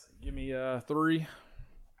Give me 3,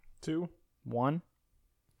 2, 1.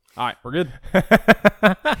 All right, we're good.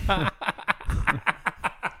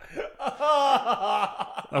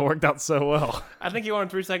 That worked out so well. I think you wanted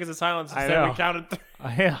 3 seconds of silence I instead know. we counted 3.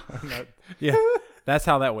 Yeah. Yeah. That's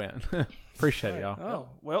how that went. Appreciate it, y'all. Oh,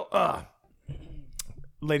 well,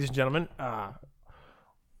 ladies and gentlemen,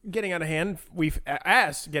 getting out of hand, we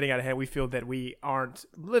feel that we aren't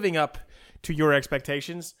living up to your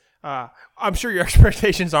expectations. I'm sure your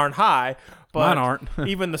expectations aren't high, but Mine aren't.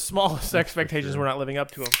 even the smallest expectations we're not living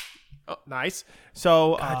up to them. Oh, nice.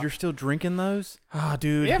 So, God, you're still drinking those?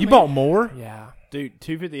 dude. You bought more? Yeah. Dude,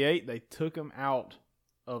 258. They took them out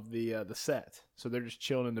of the set, so they're just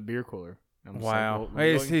chilling in the beer cooler. I'm just like, Wow.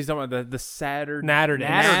 well, He's talking about the Saturday. Natterdays.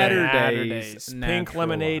 Natterdays. Pink Natural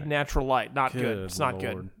lemonade, light. natural light. Not good. Good It's not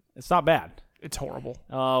Lord. good. it's not bad. It's horrible.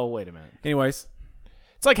 Oh, wait a minute. Anyways,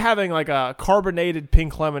 It's like having like a carbonated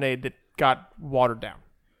pink lemonade that got watered down.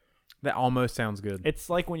 that almost sounds good. It's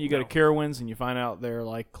like when you go to Carowinds and you find out they're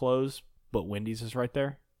like closed, but Wendy's is right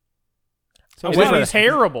there. A It is Wendy's right-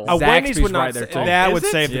 terrible. A Zaxby's Wendy's would not right there, say, too. that Is would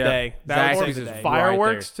it? save the Yeah. day. That would Zaxby's save the is day. right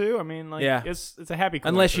Fireworks too. I mean, like, Yeah. it's a happy coincidence.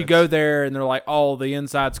 Unless you go there and they're like, oh, the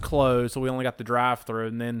inside's closed, so we only got the drive-through,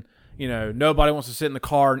 and then, nobody wants to sit in the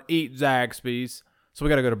car and eat Zaxby's, so we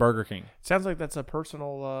got to go to Burger King. Sounds like that's a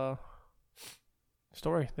personal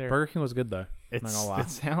story there. Burger King was good, though. It's, Not gonna lie. it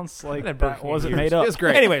sounds like That Burger that King wasn't years. made up. It's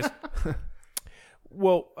great. Anyways,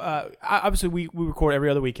 well, obviously we record every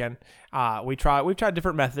other weekend. We've tried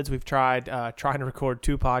different methods. We've tried trying to record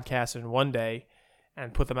 2 podcasts in one day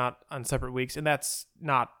and put them out on separate weeks, and that's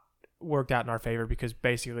not worked out in our favor because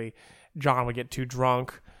basically John would get too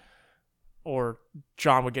drunk, or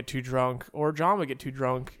John would get too drunk, or John would get too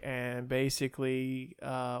drunk, and basically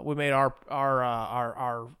we made our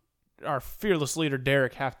fearless leader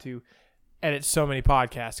Derek have to edit so many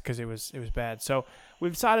podcasts because it was bad. So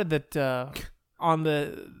we've decided that on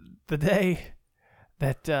the day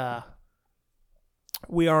that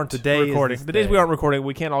we aren't recording, the days we aren't recording,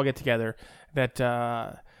 we can't all get together.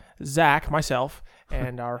 That Zach, myself,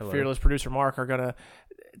 and our fearless producer Mark are gonna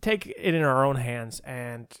take it in our own hands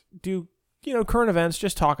and do current events,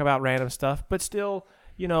 just talk about random stuff, but still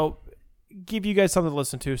give you guys something to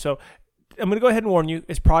listen to. So I'm gonna go ahead and warn you,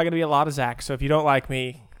 it's probably gonna be a lot of Zach. So if you don't like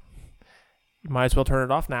me, you might as well turn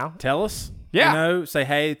it off now. Tell us. Yeah. Say,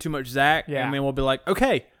 hey, too much Zach. Yeah. And then we'll be like,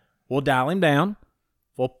 okay, we'll dial him down.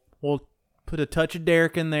 We'll put a touch of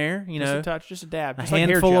Derek in there, Just a touch, just a dab, a just like hair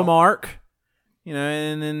handful gel. of Mark,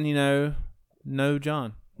 and then, no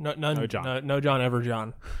John. No John. No John ever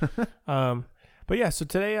John. But yeah, so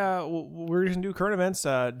today we're just gonna do current events.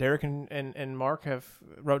 Derek and Mark have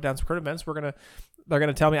wrote down some current events. They're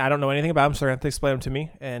gonna tell me I don't know anything about them, so they're gonna explain them to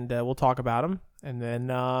me, and we'll talk about them. And then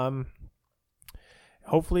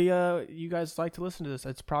hopefully you guys like to listen to this.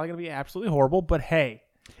 It's probably gonna be absolutely horrible, but hey,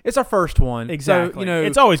 It's our first one. exactly. So,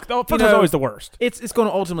 it's always first one's always the worst. it's going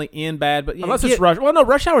to ultimately end bad, but Unless it's Rush. Well, no,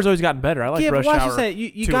 Rush Hour's always gotten better. I like Yeah, Rush but why Hour. should say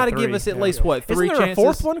you 2 got to or give 3. us at Yeah. least what 3 Isn't there chances? a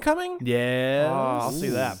 4th one coming? Yeah, I'll see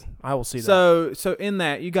that. I will see that. So in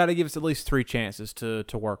that you got to give us at least 3 chances to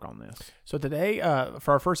work on this. So today,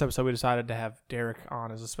 for our first episode, we decided to have Derek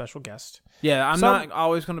on as a special guest. Yeah, I'm Some- not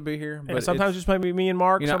always going to be here, And but sometimes just maybe me and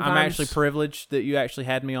Mark. I'm sometimes, actually privileged that you actually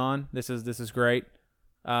had me on. This is great.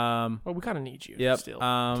 well, we kind of need you. Yep. Still.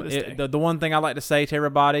 To this day. The one thing I like to say to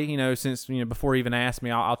everybody, since before you even asked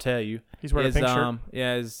me, I'll tell you. He's wearing a pink shirt.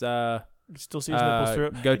 Is You still see his nipples through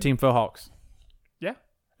it. go Team Philhawks. Yeah,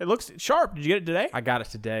 it looks sharp. Did you get it today? I got it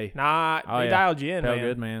today. Nah, Oh, they yeah. dialed you in, Felt man.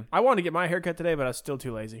 good, man. I wanted to get my hair cut today, but I was still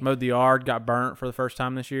too lazy. Mowed the yard, got burnt for the first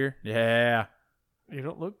time this year. Yeah. You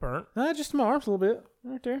don't look burnt. Just my arms a little bit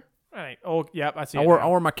right there. All right. Oh, yep. I see. I it wore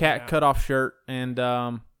now. my cat Yeah. cut off shirt, and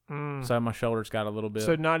Mm. so my shoulders got a little bit.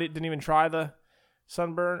 So didn't even try the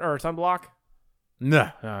sunburn or sunblock. No.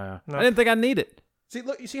 No. I didn't think I need it. See,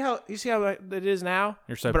 look. You see how it is now.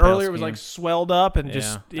 You're so. But pale earlier it was like skin. swelled up and Yeah.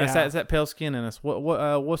 just That's that pale skin in us.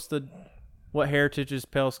 What heritage is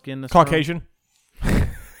pale skin? Caucasian.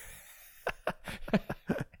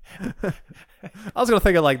 I was gonna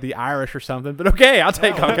think of like the Irish or something, but okay, I'll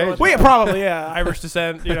take Caucasian. We probably Irish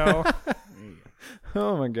descent.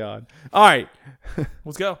 Oh my god! All right,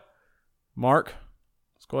 Let's go. Mark,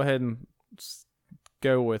 let's go ahead and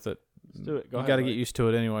go with it. Let's do it. Go You ahead, got to buddy. get used to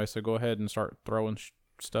it anyway, so go ahead and start throwing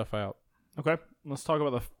stuff out. Okay, let's talk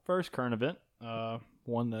about the first current event.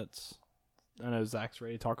 One that's I know Zach's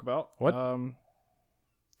ready to talk about. What?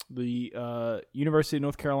 The University of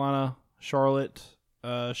North Carolina, Charlotte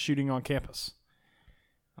shooting on campus.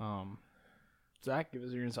 Zach, give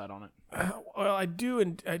us your insight on it. Well, I do,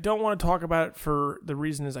 and I don't want to talk about it for the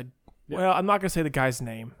reason is I'm not going to say the guy's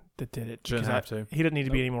name that did it. Shouldn't because have to. He doesn't need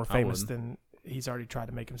to be any more I famous wouldn't. than he's already tried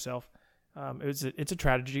to make himself. It's a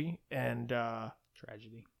tragedy, and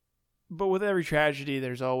Tragedy. but with every tragedy,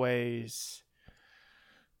 there's always,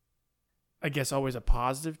 I guess, always a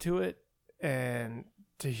positive to it. And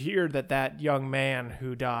to hear that young man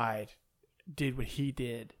who died did what he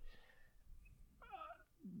did,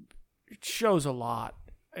 it shows a lot.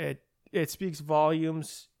 It speaks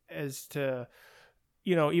volumes as to,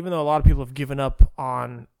 even though a lot of people have given up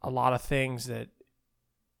on a lot of things, that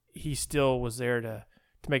he still was there to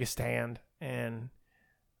make a stand. And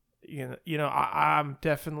I'm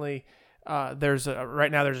definitely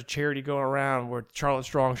right now there's a charity going around where Charlotte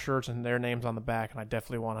Strong shirts and their names on the back, and I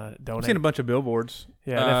definitely want to donate. I've seen a bunch of billboards.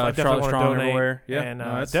 Yeah, I definitely Charlotte want to Strong donate. everywhere. Yeah, and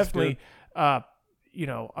no, that's definitely, good.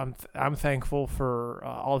 I'm thankful for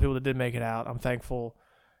all the people that did make it out. I'm thankful.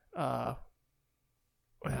 I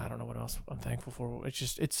don't know what else I'm thankful for.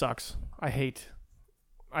 It sucks. I hate.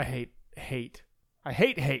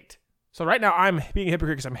 So right now I'm being a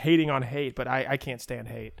hypocrite because I'm hating on hate, but I can't stand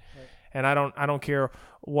hate. Right. And I don't care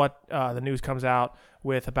what the news comes out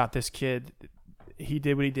with about this kid. He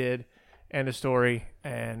did what he did, end of story,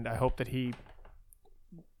 and I hope that he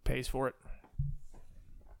pays for it.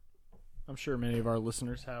 I'm sure many of our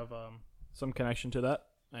listeners have some connection to that,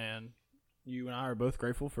 and you and I are both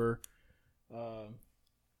grateful for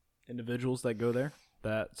individuals that go there,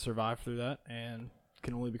 that survive through that, and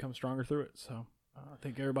can only become stronger through it. So I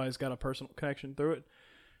think everybody's got a personal connection through it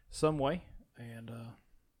some way, and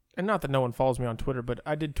not that no one follows me on Twitter, but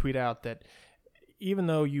I did tweet out that even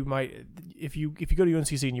though you might, if you go to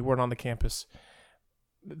UNCC and you weren't on the campus,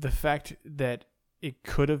 the fact that it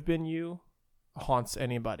could have been you haunts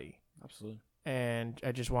anybody. Absolutely. And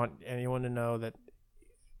I just want anyone to know that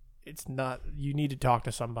it's not, you need to talk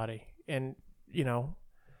to somebody. And,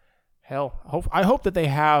 I hope that they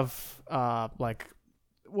have,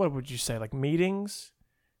 what would you say, like meetings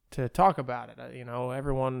to talk about it.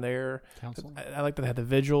 Everyone there. Counseling. I like that they had the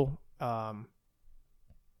vigil. But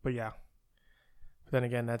yeah. But then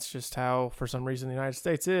again, that's just how, for some reason, the United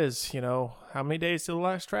States is. How many days till the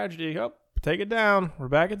last tragedy? Oh, take it down. We're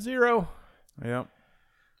back at 0. Yep.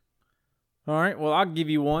 All right. Well, I'll give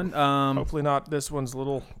you one. Hopefully not. This one's a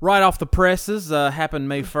little. Right off the presses, happened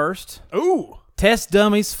May 1st. Ooh. Test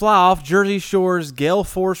dummies fly off Jersey Shore's Gale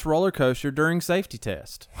Force roller coaster during safety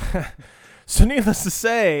test. So needless to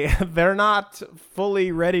say, they're not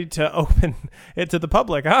fully ready to open it to the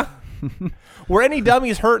public, huh? Were any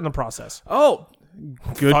dummies hurt in the process? Oh,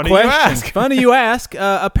 good Funny you question. ask. Funny you ask.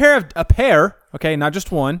 A pair, okay, not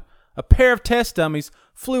just one, a pair of test dummies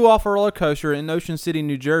flew off a roller coaster in Ocean City,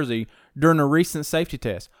 New Jersey during a recent safety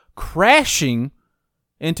test, crashing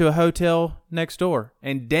into a hotel next door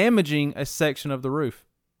and damaging a section of the roof.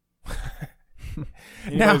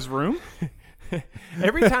 Anybody's room?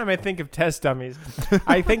 Every time I think of test dummies,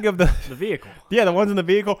 I think of the vehicle. Yeah, the ones in the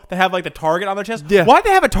vehicle that have like the target on their chest. Yeah. Why'd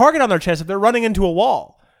they have a target on their chest if they're running into a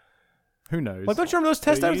wall? Who knows? Like, don't you remember those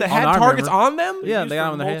test dummies that Oh, had no, I targets remember. on them? Yeah, Used they got for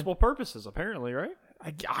them on their head. multiple purposes, apparently, right?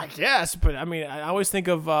 I guess, but I mean, I always think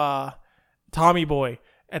of Tommy Boy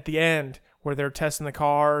at the end where they're testing the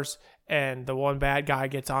cars and the one bad guy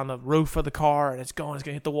gets on the roof of the car and it's going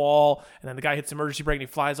to hit the wall, and then the guy hits the emergency brake and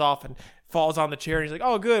he flies off and falls on the chair, and he's like,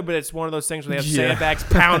 oh, good, but it's one of those things where they have sandbags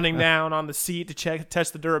pounding down on the seat to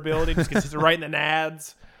test the durability just because it's right in the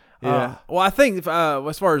nads. Yeah. Well, I think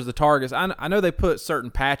as far as the targets, I know they put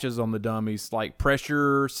certain patches on the dummies, like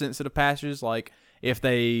pressure-sensitive patches. Like if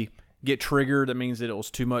they get triggered, that means that it was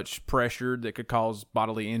too much pressure that could cause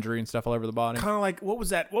bodily injury and stuff all over the body. Kind of like, what was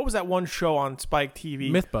that one show on Spike TV?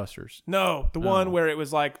 Mythbusters. No, the one where it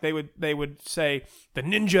was like they would say the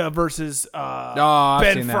ninja versus I've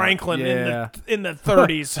Ben seen that. Franklin Yeah. in the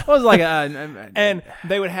 30s. It was like And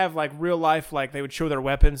they would have like real life, like they would show their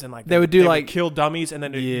weapons and like They would do, like- kill dummies, and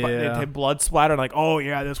then they'd have blood splatter. And like, oh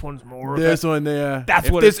yeah, this one's more. this one there. That's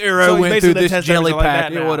if what this it- arrow so went basically through the this test jelly dummies are like pack,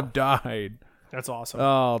 that it now. would have died. That's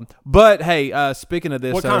awesome. But hey, speaking of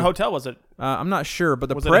this, What kind of hotel was it? I'm not sure, but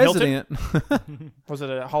the Was it a Hilton? president, Was it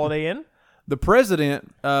a Holiday Inn? the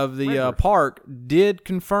president of the Redwood. park did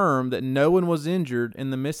confirm that no one was injured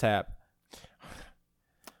in the mishap,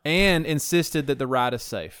 and insisted that the ride is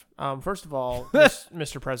safe. First of all,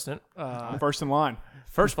 Mr. President. First in line.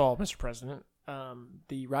 First of all, Mr. President,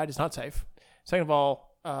 the ride is not safe. Second of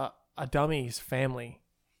all, a dummy's family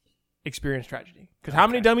experienced tragedy. Because how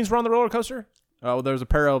many dummies were on the roller coaster? Oh, there's a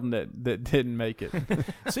pair of them that didn't make it.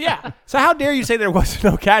 So yeah. So how dare you say there was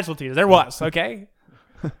no casualties? There was, okay?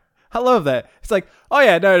 I love that. It's like, oh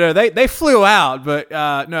yeah, no, they flew out, but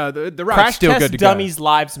no, the ride's Crash still test good to dummies'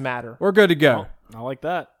 lives matter. go. We're good to go. I like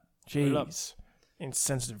that. Jeez.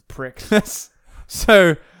 Insensitive pricks.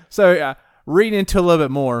 So So reading into a little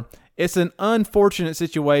bit more, it's an unfortunate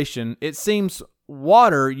situation. It seems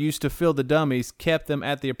water used to fill the dummies, kept them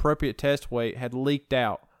at the appropriate test weight, had leaked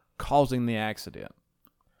out, causing the accident.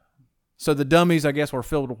 So the dummies, I guess, were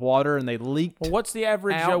filled with water and they leaked. Well, what's the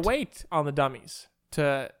average out. weight on the dummies?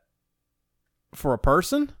 For a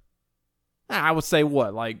person? I would say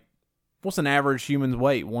what? Like, what's an average human's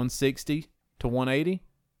weight? 160 to 180?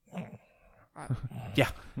 Yeah.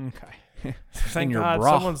 Okay. Thank your God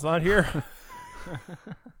bra. someone's not here.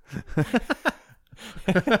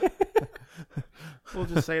 We'll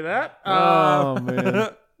just say that. Oh,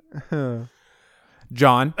 man.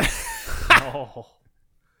 John. Oh. All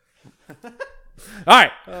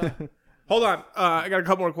right. Hold on. I got a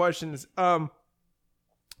couple more questions.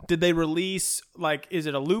 Did they release, like, is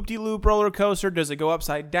it a loop-de-loop roller coaster? Does it go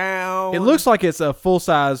upside down? It looks like it's a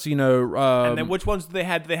full-size, and then which ones did they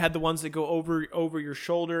had? They had the ones that go over your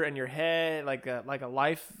shoulder and your head, like a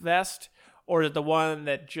life vest, or is it the one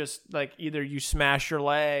that just like either you smash your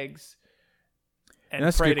legs and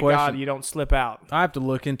That's a pray good to question. God you don't slip out? I have to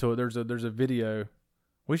look into it. There's a video.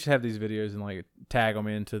 We should have these videos and like tag them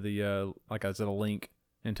into the like I said, a link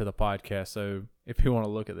into the podcast. So if people want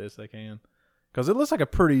to look at this, they can. Because it looks like a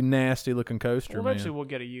pretty nasty looking coaster, Well, man. eventually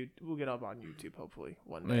we'll get up on YouTube hopefully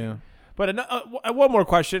one day. Yeah. But one more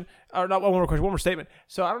question, or not one more question, one more statement.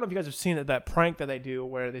 So I don't know if you guys have seen that prank that they do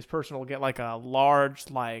where this person will get like a large,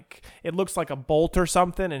 like, it looks like a bolt or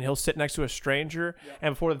something, and he'll sit next to a stranger,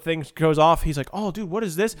 and before the thing goes off, he's like, "Oh, dude, what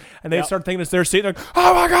is this?" And they start thinking it's their seat. They're like,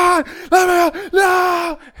 "Oh my God, let me out,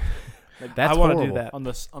 no!" That's I want to do horrible.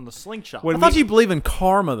 that. On the slingshot. When I thought you believe in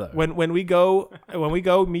karma, though. when we go,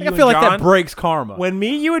 me, you, I and feel like John, that breaks karma. when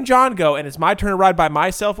me, you, and John go, and it's my turn to ride by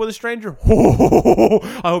myself with a stranger.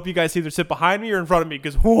 I hope you guys either sit behind me or in front of me,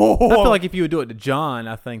 because I feel like if you would do it to John,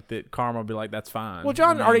 I think that karma would be like, that's fine. well,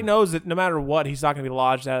 John I mean, already knows that no matter what, he's not going to be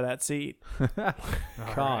lodged out of that seat.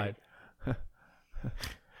 God.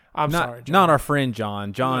 I'm Not, sorry, John. not our friend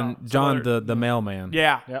John. John, No, John some the mailman.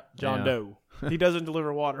 Yeah, Yep. John Yeah. Doe. he doesn't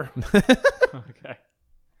deliver water. Okay.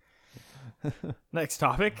 Next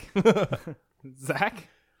topic. Zach.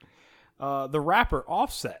 The rapper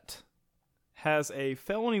Offset has a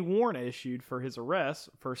felony warrant issued for his arrest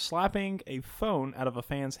for slapping a phone out of a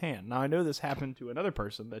fan's hand. Now, I know this happened to another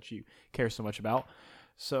person that you care so much about.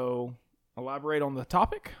 So, elaborate on the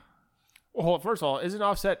topic. Well, hold on. First of all, isn't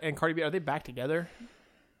Offset and Cardi B, are they back together?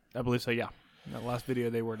 I believe so, yeah. In that last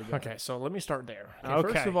video, they were together. Okay, so let me start there.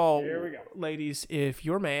 Okay, First of all, here we go. ladies, if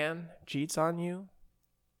your man cheats on you,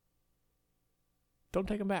 don't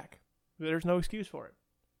take him back. There's no excuse for it.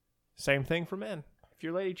 Same thing for men. If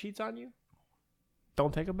your lady cheats on you,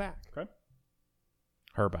 don't take him back.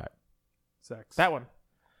 Her back. Zach's, That one.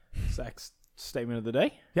 Zach's statement of the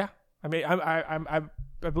day. Yeah. I mean,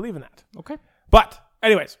 I believe in that. Okay. But,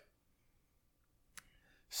 anyways.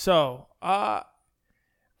 So, I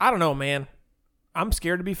don't know, man. I'm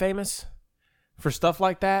scared to be famous for stuff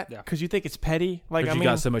like that. Yeah. Because you think it's petty. Like, Because I you mean,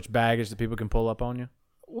 got so much baggage that people can pull up on you.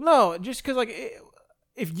 well, no, just because, like,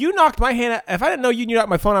 if you knocked my hand, if I didn't know you knocked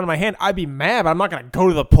my phone out of my hand, I'd be mad, but I'm not going to go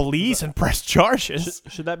to the police and press charges.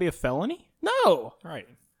 Should that be a felony? No. All right.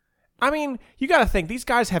 I mean, you got to think, these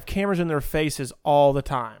guys have cameras in their faces all the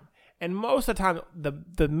time. And most of the time,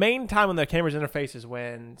 the main time when the camera's in their face is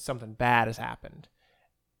when something bad has happened.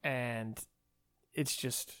 And it's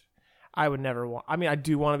just, I would never want, I mean, I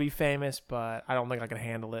do want to be famous, but I don't think I can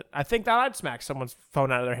handle it. I think that I'd smack someone's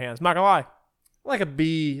phone out of their hands. I'm not going to lie. Like a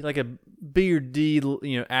B or D,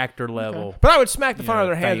 actor level. But I would smack the phone out of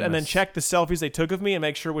their Yeah, hands and then famous. check the selfies they took of me and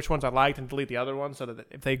make sure which ones I liked and delete the other ones so that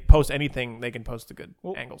if they post anything, they can post the good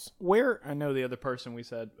angles. Where, I know the other person we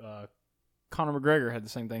said, Conor McGregor had the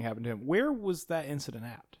same thing happen to him. Where was that incident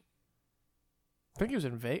at? I think he was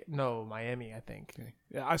in Miami, I think.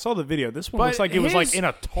 Yeah, I saw the video. This one But looks like it was like his- in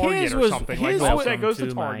a Target his or was- something. his Like, was- Offset goes to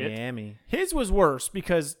to Target. Miami. His was worse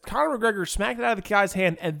because Conor McGregor smacked it out of the guy's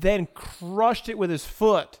hand and then crushed it with his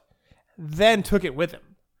foot, then took it with him.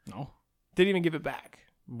 No. Didn't even give it back.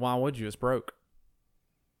 Why would you? It's broke.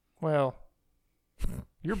 Well,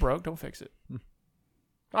 you're broke. Don't fix it.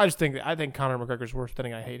 I think Conor McGregor's worse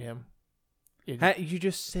than I hate him. Idiot. You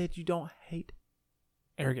just said you don't hate.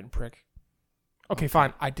 Arrogant prick. Okay,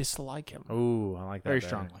 fine. I dislike him. Ooh, I like that. Very better.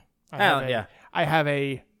 strongly. Yeah. I have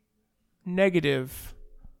a negative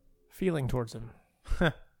feeling towards him.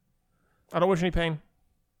 I don't wish any pain.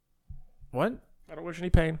 What? I don't wish any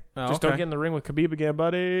pain. Oh, Just okay. don't get in the ring with Khabib again,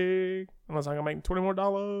 buddy. Unless I'm gonna make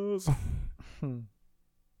 $20 more.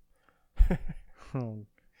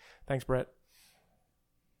 Thanks, Brett.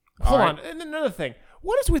 Hold on. And another thing.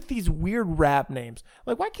 What is with these weird rap names?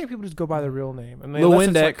 Like, why can't people just go by their real name? I mean, Lil unless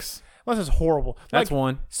it's Windex. This is horrible. That's like,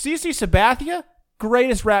 one. CC Sabathia,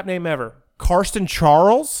 greatest rap name ever. Karsten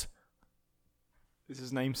Charles. Is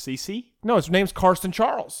his name CC? No, his name's Karsten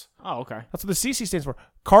Charles. Oh, okay. That's what the CC stands for.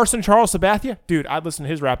 Karsten Charles Sabathia. Dude, I'd listen to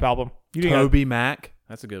his rap album. You think Toby Mac.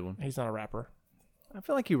 That's a good one. he's not a rapper. I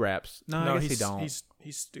feel like he raps. No, I guess he's, he don't.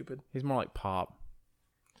 He's stupid. He's more like pop.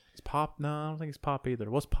 Is pop? No, I don't think it's pop either.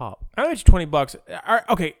 What's pop? I bet you $20.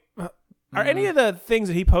 Okay. Are any of the things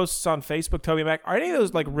that he posts on Facebook, Toby Mac, are any of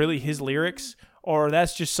those like really his lyrics? Or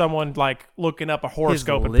that's just someone like looking up a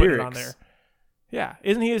horoscope and putting it on there? Yeah.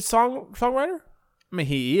 Isn't he a songwriter? I mean,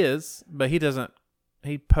 he is, but he doesn't.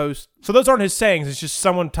 He posts. So those aren't his sayings. It's just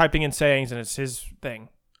someone typing in sayings and it's his thing.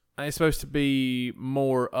 It's supposed to be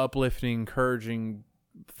more uplifting, encouraging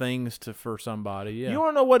things for somebody. Yeah. You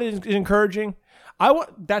want to know what is encouraging?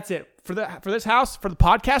 That's it for this house, for the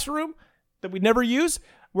podcast room that we never use.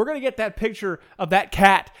 We're gonna get that picture of that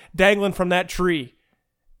cat dangling from that tree.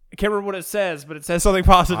 I can't remember what it says, but it says something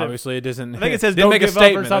positive. Obviously, it doesn't. I think it says didn't "Don't make a give up" or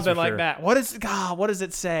statement, that's something for like sure. that. What does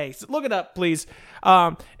it say? Look it up, please.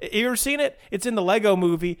 Have you ever seen it? It's in the Lego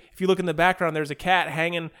Movie. If you look in the background, there's a cat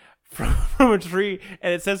hanging from a tree,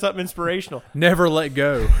 and it says something inspirational. Never let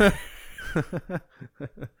go.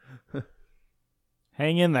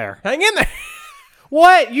 Hang in there. Hang in there.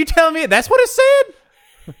 What? You telling me that's what it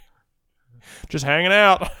said? Just hanging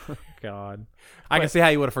out. God, I can see how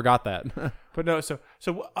you would have forgot that. But no, so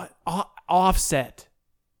Offset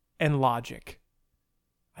and Logic.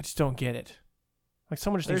 I just don't get it. Like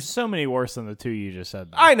someone just There's needs, so many worse than the two you just said.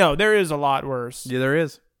 I know there is a lot worse. Yeah, there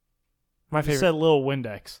is. My You favorite. said Lil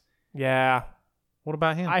Windex. Yeah. What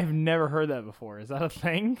about him? I've never heard that before. Is that a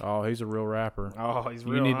thing? Oh, he's a real rapper. Oh, he's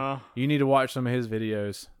You real, need huh? you need to watch some of his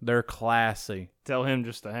videos. They're classy. Tell him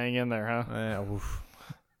just to hang in there, huh? Oof.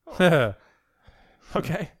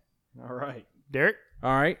 Okay. All right. Derek?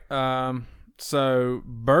 All right. So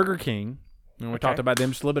Burger King, and we Okay. talked about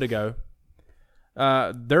them just a little bit ago.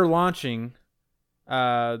 They're launching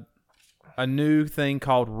a new thing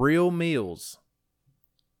called Real Meals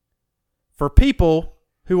for people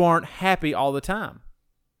who aren't happy all the time.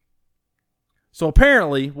 So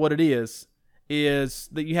apparently, what it is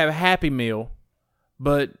that you have a Happy Meal,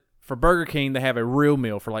 but for Burger King, they have a real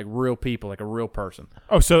meal for like real people, like a real person,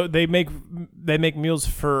 Oh, so they make meals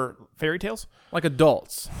for fairy tales? like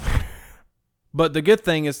adults. But the good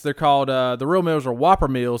thing is they're called the real meals are Whopper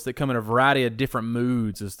meals that come in a variety of different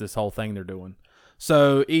moods. Is this whole thing they're doing?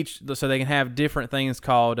 So they can have different things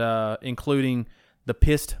called including the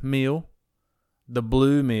pissed meal, the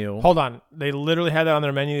blue meal. Hold on. They literally had that on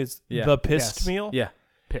their menu. It's Yeah. the pissed Yes. meal? Yeah.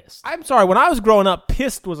 Pissed. I'm sorry. When I was growing up,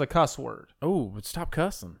 pissed was a cuss word. Oh, but stop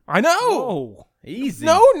cussing. I know. Oh. Easy.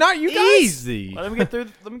 No, not you guys. Easy. Let me get through.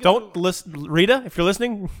 Let me get Don't listen. Rita, if you're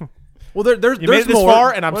listening, Well, there's you made it this more.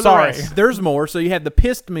 far, and I'm What are the sorry. rest? There's more. So you have the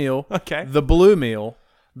pissed meal, Okay. the blue meal,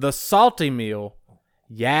 the salty meal,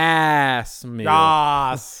 Yas meal,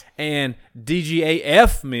 Yas. and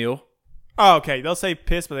DGAF meal. Oh, okay. They'll say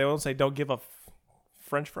piss, but they won't say don't give a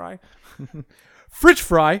French fry. French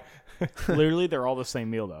fry. Literally, they're all the same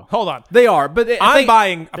meal, though. Hold on. They are, but I'm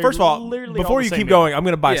buying. they're First of all, literally all before the you same keep meal. going, I'm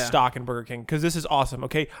going to buy Yeah. stock in Burger King because this is awesome.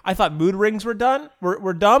 Okay, I thought mood rings were done.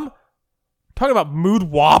 We're dumb. Talking about mood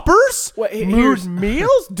whoppers, Well, mood here's-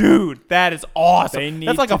 meals, dude. That is awesome. They need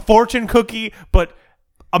That's like to- a fortune cookie, but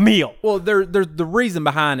a meal. Well, there's the reason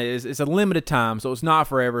behind it is it's a limited time, so it's not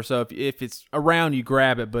forever. So if it's around, you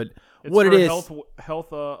grab it. But It's what for it is,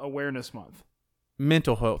 Health Awareness Month.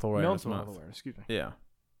 mental health awareness Mental health month. awareness. Excuse me. Yeah.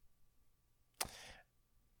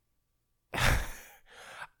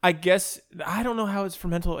 I guess I don't know how it's for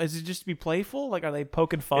mental. Is it just to be playful? Like, are they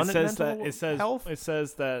poking fun It at says mental that. It says health? It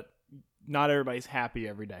says that not everybody's happy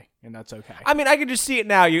every day, and that's okay. I mean, I can just see it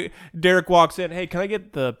now. Derek walks in. Hey, can I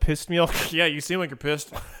get the pissed meal? Yeah, you seem like you're pissed.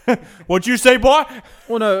 What'd you say, boy?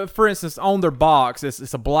 Well, no. For instance, on their box,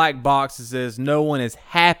 it's a black box that says "No one is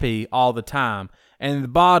happy all the time," and at the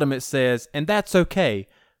bottom it says, "And that's okay.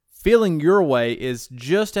 Feeling your way is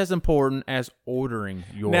just as important as ordering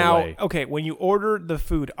your Now, way." okay, when you order the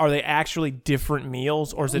food, are they actually different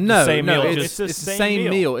meals, or is it No, the same no, meal? it's, Just the it's the same same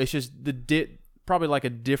meal. meal. It's just probably like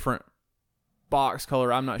a different box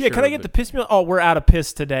color. I'm not yeah. sure. Can I get the piss meal? Oh, we're out of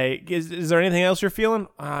piss today. Is there anything else you're feeling?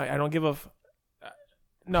 I don't give a.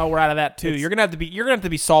 No, we're out of that too. You're gonna have to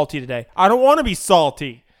be salty today. I don't want to be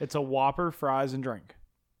salty. It's a Whopper, fries, and drink.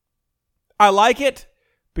 I like it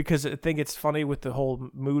because I think it's funny with the whole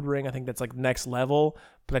mood ring. I think that's like next level,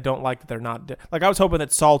 but I don't like that they're not. Like I was hoping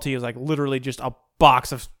that salty is like literally just a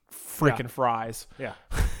box of freaking fries. Yeah,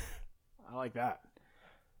 I like that.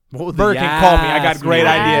 What would the Burger King, call me. I got Yas great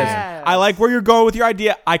meal ideas. Yes. I like where you're going with your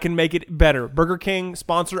idea. I can make it better. Burger King,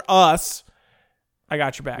 sponsor us. I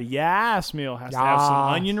got your back. The Yas meal has to have some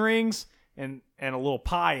Yas. onion rings and a little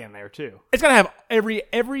pie in there too. It's gotta have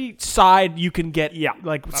every side you can get. Yeah.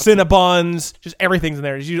 like Cinnabons, just everything's in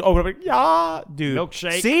there. You open up, yeah, dude.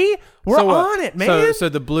 Milkshake. See, we're So, on it, man. So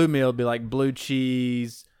the blue meal would be like blue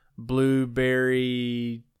cheese,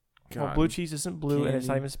 blueberry. well, God. blue cheese isn't blue, and it's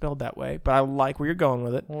not Candy. even spelled that way. But I like where you're going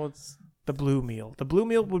with it. Well, it's The blue meal. The blue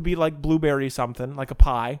meal would be like blueberry something, like a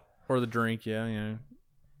pie, or the drink, yeah,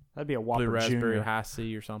 That'd be a blue Whopper raspberry Junior. high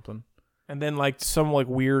C or something. and then like some like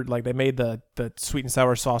weird, like they made the sweet and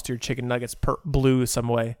sour sauce to your chicken nuggets blue some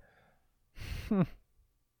way. And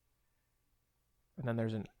then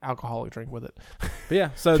there's an alcoholic drink with it. But yeah,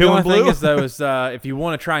 so the Feeling only thing blue? is though is if you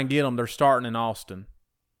want to try and get them, they're starting in Austin.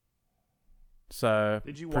 So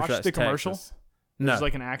Did you pretty watch sure the that's commercial? Texas. No, There's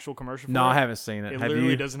like an actual commercial for no, it. I haven't seen it. It Have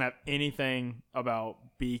literally you? doesn't have anything about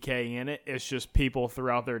BK in it. It's just people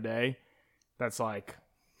throughout their day that's like,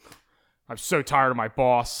 I'm so tired of my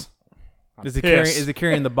boss. I'm Is it pissed.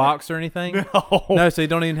 carrying the box or anything? No. No, so you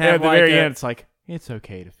don't even And have at the like very a- end, it's like, it's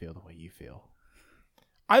okay to feel the way you feel.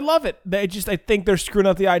 I love it. I think they're screwing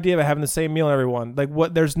up the idea of having the same meal everyone. Like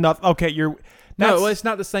what? There's nothing. Okay, No, well, it's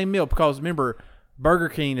not the same meal because remember, Burger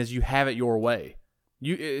King is you have it your way.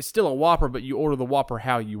 It's still a Whopper, but you order the Whopper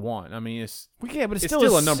how you want. I mean, it's yeah, but it's it's still,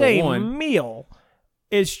 still the a number same one. meal.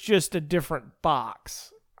 It's just a different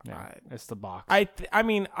box. Yeah, it's the box. I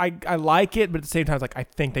mean, I like it, but at the same time, it's like I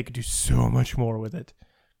think they could do so much more with it.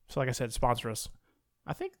 So, like I said, sponsor us.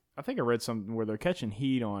 I think I read something where they're catching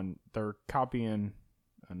heat on, they're copying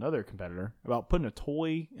another competitor about putting a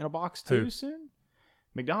toy in a box too Who? soon.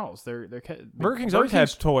 McDonald's, Burger King's always had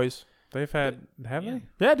toys. they've had have Yeah.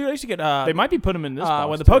 they? Yeah, dude, I used to get. They might be putting them in this box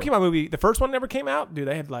when the too. Pokemon movie, the first one never came out, dude.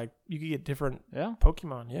 They had like you could get different Yeah.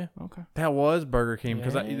 Pokemon. Yeah, Okay. That was Burger King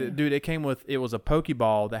because Yeah. dude, it came with it was a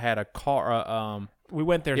Pokeball that had a car. we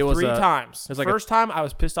went there It was 3 a- times. it was like First time, I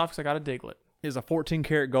was pissed off because I got a Diglett. It was a 14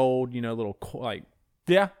 karat gold, little like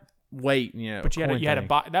Yeah, weight, but you had to thing.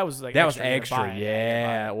 buy. That was like That was you had to extra. buy it. You had to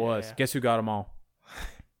Yeah, buy it was. Yeah. Guess who got them all?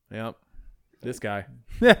 Yep, this guy.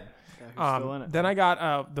 Then I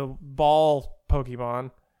got the ball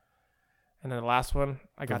Pokemon, and then the last one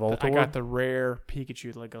I got Voltorb? the rare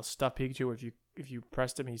Pikachu, like a stuffed Pikachu. Where if you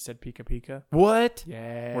pressed him, he said Pika Pika. What?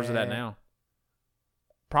 Yeah. Where's it at now?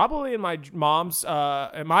 Probably in my mom's,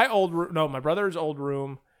 in my old room. No, my brother's old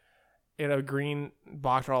room, in a green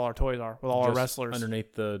box where all our toys are with all our Just wrestlers.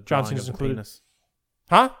 underneath the John drawing Cena's of the included. penis.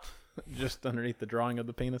 Huh? Just underneath the drawing of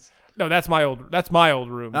the penis. No, that's my old room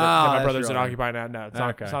that my that's brother's your in old occupying now. No, it's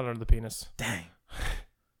not. Okay. It's not under the penis. Dang.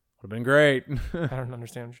 Would have been great. I don't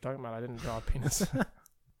understand what you're talking about. I didn't draw a penis.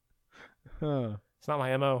 Huh. It's not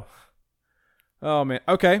my mo. Oh man.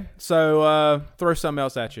 Okay, so throw something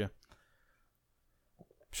else at you. I'm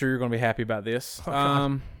sure you're going to be happy about this. Oh,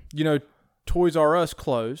 God. Toys R Us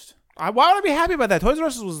closed, Why would I be happy about that? Toys R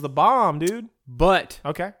Us was the bomb, dude. but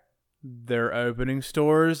Okay. they're opening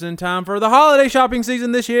stores in time for the holiday shopping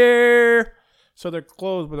season this year. So they're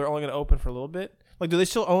closed, but they're only going to open for a little bit. Like, do they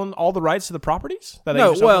still own all the rights to the properties? That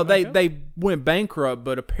No, just well, opened back up? they went bankrupt,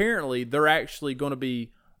 but apparently they're actually going to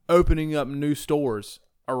be opening up new stores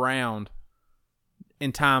around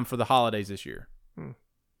in time for the holidays this year.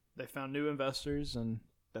 They found new investors, and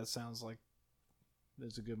that sounds like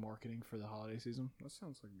there's a good marketing for the holiday season. That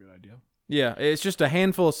sounds like a good idea. Yeah, it's just a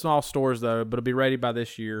handful of small stores though, but it'll be ready by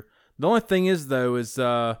this year. The only thing is though is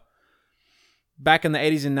back in the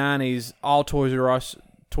 80s and 90s, all Toys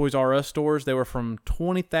R Us stores, they were from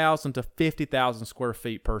 20,000 to 50,000 square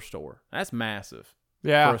feet per store. That's massive for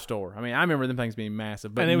yeah. a store. I mean, I remember them things being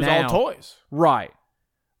massive, but And it was now, all toys. right.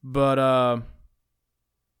 But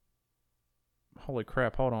holy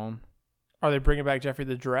crap, hold on. Are they bringing back Jeffrey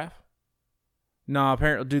the Giraffe? No,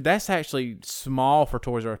 apparently, dude, that's actually small for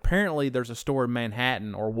Toys R Us. Apparently, there's a store in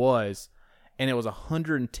Manhattan, or was, and it was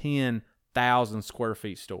 110,000 square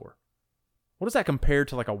feet store. What does that compare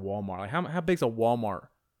to like a Walmart? Like how big's a Walmart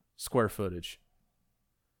square footage?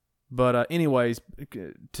 But anyways,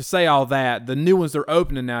 to say all that, the new ones they're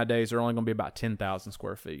opening nowadays are only going to be about 10,000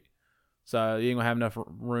 square feet. So you ain't going to have enough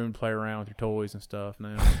room to play around with your toys and stuff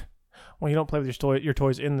now. Well, you don't play with your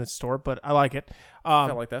toys in the store, but I like it. I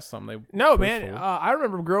feel like that's something they No, push man. for. I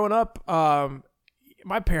remember growing up,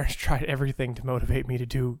 my parents tried everything to motivate me to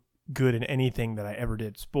do good in anything that I ever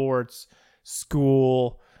did. Sports,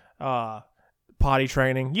 school, potty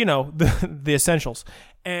training, the essentials.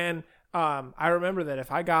 And I remember that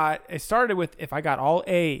if I got all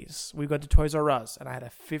A's, we go to Toys R Us, and I had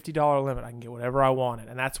a $50 limit. I can get whatever I wanted.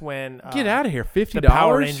 And that's when Get out of here, $50. the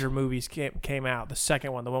Power Ranger movies came out. The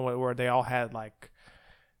second one, the one where they all had like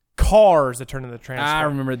cars that turn into the Transformers. I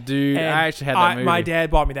remember, dude. And I actually had that movie. My dad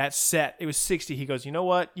bought me that set. It was $60. He goes, you know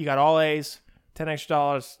what? You got all A's, $10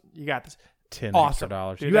 extra. You got this. $10 Awesome.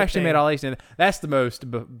 extra. Dude, You that actually thing- made all A's. That's the most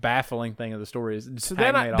baffling thing of the story. Is So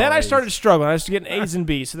Hank then made all I A's. started struggling. I was getting A's and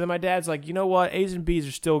B's. So then my dad's like, you know what? A's and B's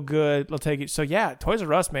are still good. They'll take it. So yeah, Toys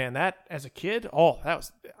R Us, man. That as a kid,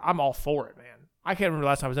 I'm all for it, man. I can't remember the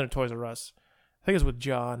last time I was in a Toys R Us. I think it was with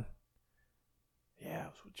John. Yeah, it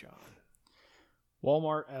was with John.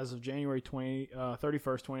 Walmart, as of January 31st,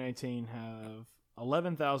 2018, have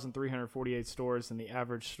 11,348 stores, and the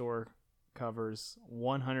average store covers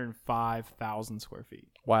 105,000 square feet.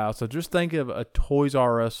 Wow. So just think of a Toys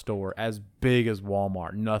R Us store as big as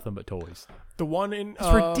Walmart. Nothing but toys. The one in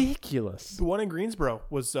It's ridiculous. The one in Greensboro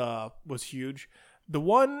was huge. The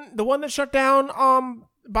one that shut down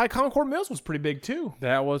by Concord Mills was pretty big too.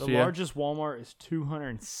 That was The largest Walmart is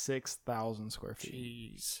 206,000 square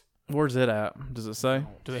feet. Jeez. Where's it at? Does it say?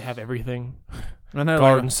 Do they have everything? I know.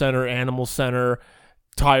 Garden center, animal center,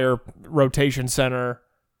 tire rotation center,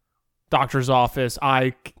 doctor's office,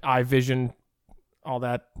 eye vision, all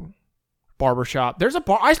that. Barbershop. There's a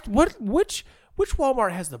bar. Which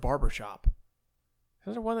Walmart has the barbershop?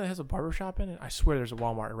 Is there one that has a barbershop in it? I swear there's a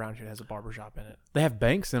Walmart around here that has a barbershop in it. They have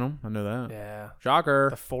banks in them. I know that. Yeah. Shocker.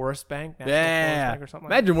 The Forest Bank? National Yeah. Forest Bank or something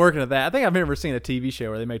like Imagine working at that. I think I've never seen a TV show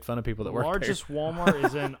where they made fun of people that The work largest Walmart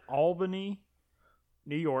is in Albany,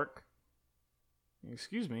 New York.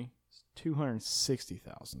 Excuse me. It's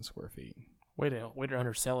 260,000 square feet. that. Way to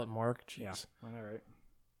undersell it, Mark. Jeez. I know, right?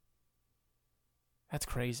 That's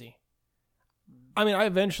crazy. I mean, I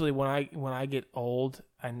eventually, when I get old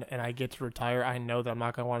and I get to retire, I know that I'm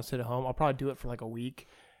not going to want to sit at home. I'll probably do it for like a week,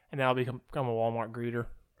 and then I'll become a Walmart greeter.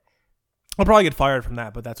 I'll probably get fired from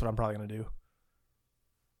that, but that's what I'm probably going to do.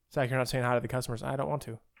 Zach, you're not saying hi to the customers. I don't want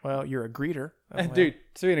to. Well, you're a greeter. Oh, well. Dude,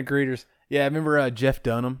 speaking of greeters, yeah, I remember Jeff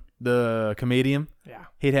Dunham, the comedian. Yeah.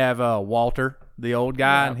 He'd have Walter, the old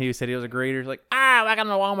guy, Yeah. and he said he was a greeter. He's like, welcome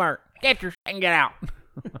to Walmart. Get your and get out.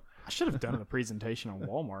 I should have done a presentation on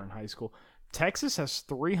Walmart in high school. Texas has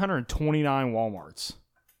 329 Walmarts.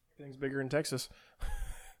 Everything's bigger in Texas.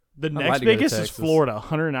 The I'd next like to go to biggest is Texas. Florida,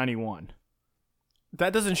 191.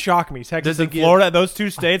 That doesn't shock me. Texas Does it and get- Florida, those two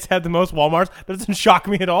states have the most Walmarts. That doesn't shock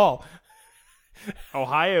me at all.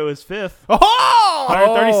 Ohio is 5th. Oh!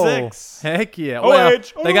 136. Heck yeah. Oh, Well,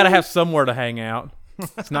 H. they got to have somewhere to hang out.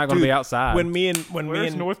 It's not going to be outside. When me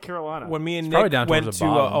Where's and North Carolina? when me and probably Nick down went towards to the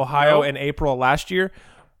bottom. Ohio Nope. in April last year,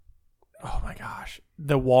 oh my gosh,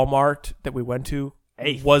 the Walmart that we went to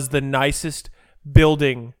was the nicest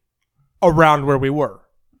building around where we were.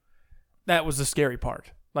 That was the scary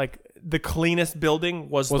part. Like the cleanest building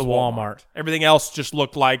was the Walmart. Everything else just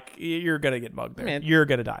looked like you're gonna get mugged there. Man. You're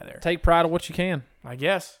gonna die there. Take pride of what you can. I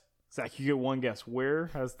guess Zach, you get one guess. Where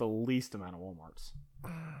has the least amount of Walmarts?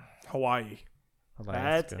 Hawaii.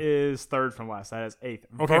 That is third from last. That is 8th.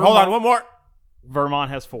 Okay, hold on, one more.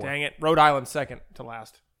 Vermont has 4. Dang it, Rhode Island second to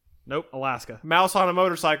last. Nope, Alaska. Mouse on a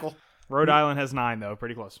motorcycle. Rhode Island has 9, though.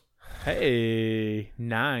 Pretty close. Hey,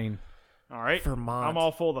 9. All right. Vermont. I'm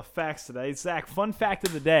all full of the facts today. Zach, fun fact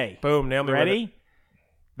of the day. Boom, nail me. with it. Ready?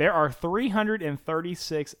 There are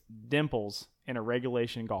 336 dimples in a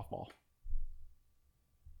regulation golf ball.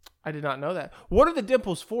 I did not know that. What are the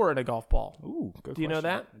dimples for in a golf ball? Ooh, good Do you know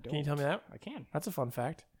question. that? I Can you tell me that? I can. That's a fun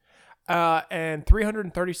fact. And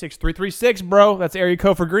 336, 336, bro. That's area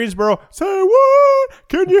code for Greensboro. Say what?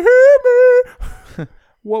 Can you hear me?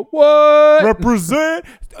 What? Represent.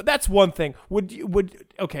 That's one thing.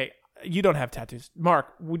 Okay, you don't have tattoos.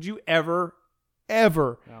 Mark, would you ever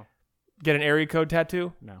No. get an area code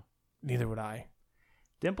tattoo? No. Neither would I.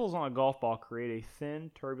 Dimples on a golf ball create a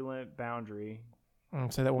thin, turbulent boundary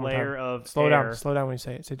Say that one more layer time. of Slow air down. Slow down when you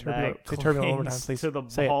say it. Say that turbulent. Say turbulent one more time, clings please. to the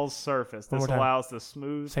Say it. ball's surface. One This more time. allows the Say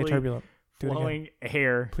smoothly turbulent. Do it again, flowing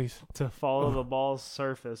air please. to follow the ball's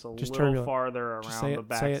surface a Just little turbulent. farther Just around the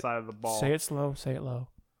back side of the ball, Say it slow. Say it low.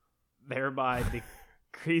 thereby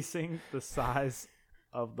decreasing the size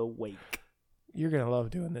of the wake. You're gonna love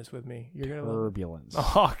doing this with me. You're gonna love. Turbulence.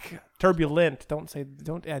 Oh, God. Turbulent.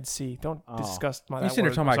 Don't add C. Don't Oh. discuss my. You that sitting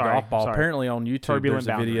there word. talking about Sorry, golf ball. sorry. Apparently on YouTube Turbulent there's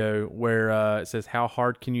a boundary. video where it says how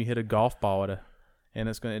hard can you hit a golf ball and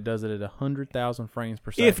it does it at 100,000 frames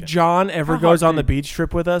per second. If John ever How goes hard, on the dude? beach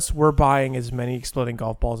trip with us, we're buying as many exploding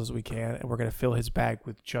golf balls as we can, and we're gonna fill his bag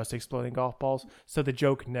with just exploding golf balls, so the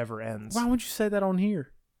joke never ends. Why would you say that on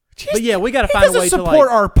here? Just- But yeah, we got to he find a doesn't way support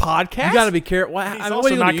to our podcast. You got to be careful. He's I mean, also what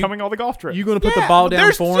are you not gonna do? coming on the golf trip. You going to put the ball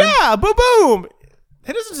down for him? Yeah, boom, boom.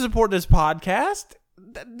 He doesn't support this podcast.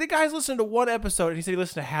 The guy's listened to one episode, and he said he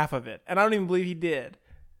listened to half of it, and I don't even believe he did.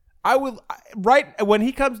 Right when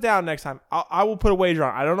he comes down next time, I will put a wager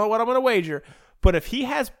on. I don't know what I'm going to wager, But if he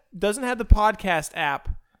doesn't have the podcast app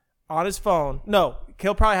on his phone, no,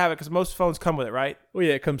 he'll probably have it because most phones come with it, right? Well,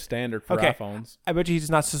 yeah, it comes standard for Okay. iPhones. I bet you he's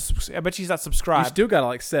not. I bet you he's not You subscribed. still gotta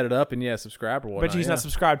like set it up and subscribe or I whatnot. bet you he's not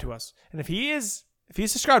subscribed to us. And if he's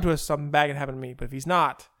subscribed to us, something bad can happen to me. But if he's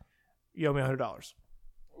not, you owe me $100.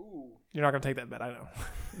 You're not gonna take that bet, I know.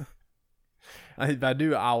 If I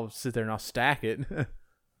do, I'll sit there and I'll stack it.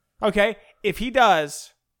 Okay, if he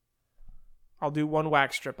does, I'll do one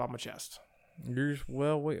wax strip on my chest.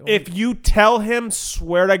 Wait. If you tell him,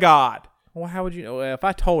 swear to God. Well, how would you know? If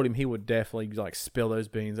I told him, he would definitely like spill those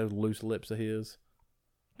beans, those loose lips of his.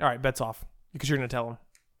 All right, bet's off because you're gonna tell him.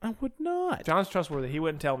 I would not. John's trustworthy. He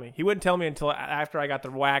wouldn't tell me. He wouldn't tell me until after I got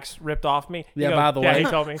the wax ripped off me. He Yeah, goes, by the way. he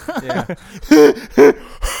told me. Yeah.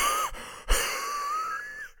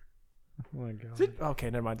 Oh my God. Okay,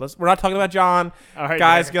 never mind. We're not talking about John. All right,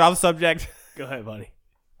 Guys, Derek. get off the subject. Go ahead, buddy.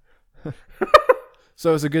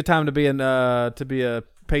 So it's a good time to be a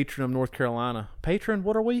patron of North Carolina. Patron?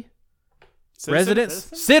 What are we?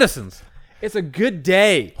 Residents? Citizens. It's a good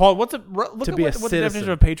day. Hold on, look at what the citizen. definition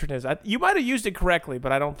of a patron is. You might have used it correctly,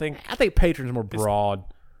 but I don't think I think patron's more broad.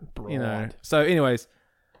 You know. So, anyways,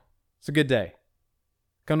 it's a good day.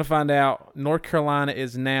 Come to find out, North Carolina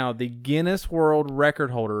is now the Guinness World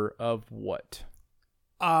Record holder of what?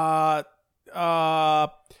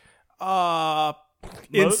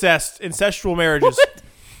 incestual marriages.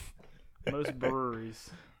 Most breweries.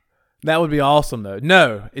 That would be awesome, though.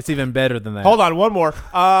 No, it's even better than that. Hold on, one more.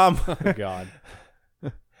 Oh, God.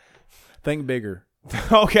 Think bigger.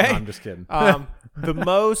 Okay. No, I'm just kidding. The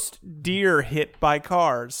most deer hit by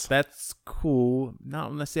cars. That's cool.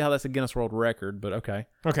 Not let's see how that's a Guinness World Record, but okay.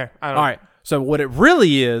 Okay. I don't All right. So what it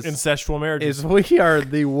really is Incestual marriages. is we are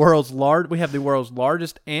the world's we have the world's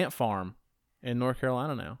largest ant farm in North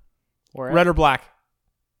Carolina now. Red or black?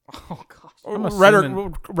 Oh gosh. I'm Red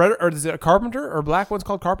assuming- or is it a carpenter or black one's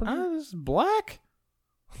called carpenter? This is black.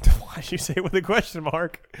 Why'd you say it with a question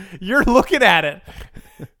mark? You're looking at it.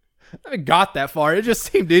 I haven't got that far. It just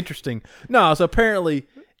seemed interesting. No, so apparently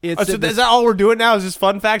it's So is that all we're doing now? Is just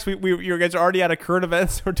fun facts? You guys are already out of current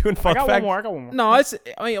events. We're doing fun I got facts. one more. no,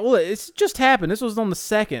 it's just happened. This was on the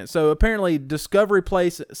 2nd. So apparently Discovery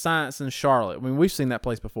Place Science in Charlotte. I mean, we've seen that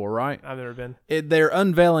place before, right? I've never been. They're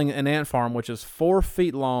unveiling an ant farm which is 4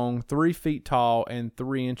 feet long, 3 feet tall, and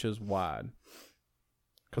 3 inches wide.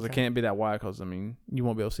 Because it can't be that wide because, I mean, you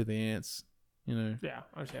won't be able to see the ants, you know. Yeah,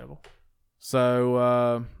 understandable.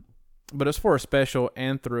 So, but it's for a special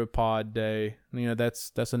anthropod day. You know,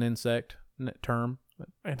 that's an insect term.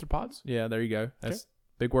 Anthropods? Yeah, there you go. That's a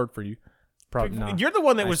big word for you. Probably not. You're the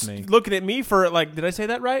one that Nice was to me. looking at me for like. Did I say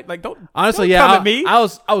that right? Like, don't. Honestly, don't yeah, come at me. I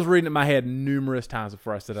was reading it in my head numerous times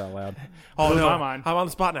before I said it out loud. Oh Blows no, my mind. I'm on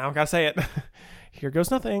the spot now. Gotta say it. Here goes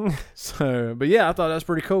nothing. So, but yeah, I thought that was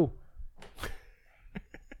pretty cool.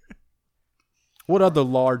 What other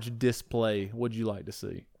large display would you like to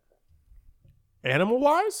see? Animal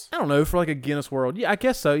wise, I don't know, for like a Guinness World. Yeah, I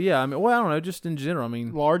guess so. Yeah, I mean, well, I don't know, just in general. I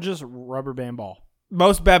mean, Largest rubber band ball.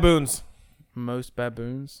 most baboons. most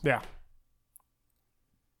baboons. Yeah.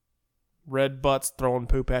 Red butts throwing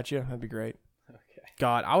poop at you. That'd be great.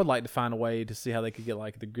 God, I would like to find a way to see how they could get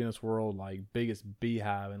like the Guinness World like biggest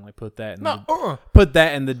beehive and like put that in No, put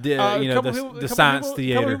that in the the science A couple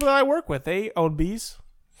theater. people that I work with, they own bees.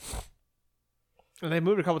 And they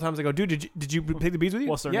moved a couple times. They go, dude, did you take the bees with you?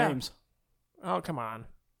 What's their Yeah. names? Oh, come on.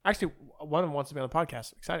 Actually, one of them wants to be on the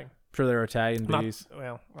podcast. Exciting. I'm sure they're Italian Not- bees. well, They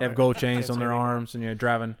have alright. gold chains Can't on say their anything. arms and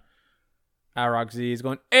driving IROC Z's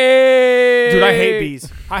going, hey! Dude, I hate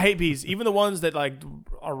bees. I hate bees. Even the ones that like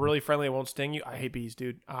are really friendly and won't sting you. I hate bees,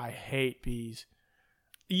 dude. I hate bees.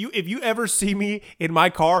 If you ever see me in my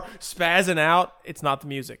car spazzing out, it's not the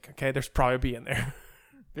music. Okay, there's probably a bee in there.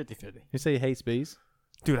 50-50. You say he hates bees?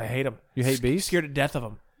 Dude, I hate them. You hate bees? Scared to death of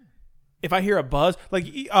them. If I hear a buzz, like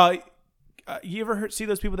you ever see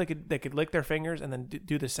those people that could lick their fingers and then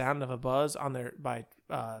do the sound of a buzz on their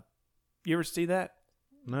you ever see that?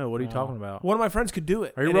 No, what are you talking about? One of my friends could do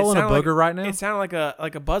it. Are you and it rolling a sounded booger right now? It sounded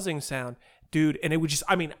like a buzzing sound, dude. And it would just,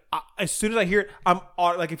 I mean, as soon as I hear it, I'm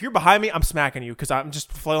like, if you're behind me, I'm smacking you because I'm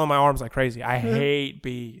just flailing my arms like crazy. I hate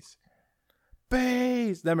bees.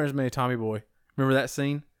 Bees! That reminds me of Tommy Boy. Remember that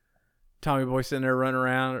scene? Tommy Boy sitting there running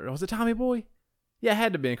around. Was it Tommy Boy? Yeah, it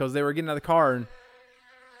had to be because they were getting out of the car and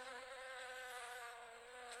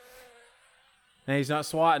he's not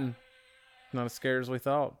swatting. Not as scared as we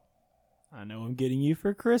thought. I know I'm getting you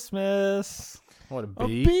for Christmas. What a A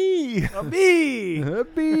bee. bee, a bee. A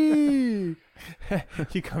bee.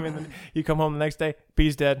 You come home the next day,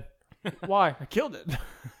 bee's dead. Why? I killed it.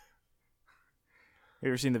 You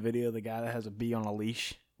ever seen the video of the guy that has a bee on a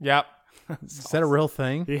leash? Yep. Is that a real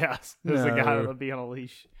thing? Yes. There's a guy No. that would be on a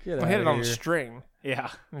leash. Get I had it outta on a here. string. Yeah.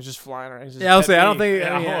 It was just flying around. It was just Yeah, I'll say I pet don't peeve.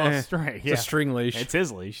 think Yeah, yeah, string. it's Yeah. a string leash. It's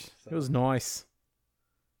his leash. It was nice.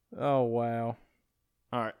 Oh wow.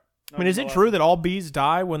 All right. I mean, is it true that all bees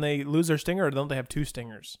die when they lose their stinger, or don't they have 2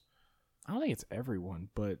 stingers? I don't think it's everyone,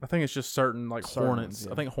 but I think it's just certain like Certain hornets. ones,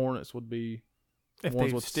 yeah. I think hornets would be. If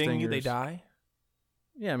Ones they with sting you, they stingers. die.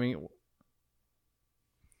 Yeah, I mean,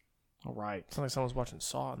 all right. Sounds like someone's watching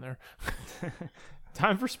Saw in there.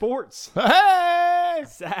 Time for sports. Hey!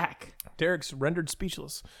 Zach. Derek's rendered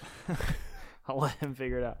speechless. I'll let him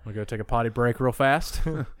figure it out. we'll go take a potty break real fast.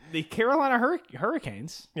 The Carolina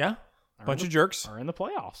Hurricanes Yeah, are bunch in of jerks. are in the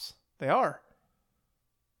playoffs. They are.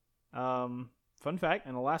 Fun fact,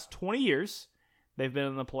 in the last 20 years, they've been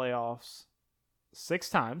in the playoffs 6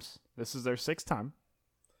 times. This is their 6th time.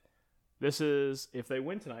 This is, if they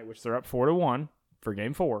win tonight, which they're up 4-1 for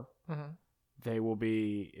game 4, it will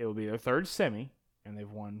be their 3rd semi, and they've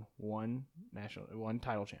won one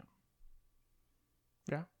title champ.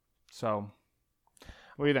 Yeah. So,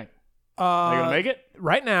 what do you think? Are they going to make it?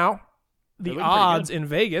 Right now, They're the looking pretty odds good. in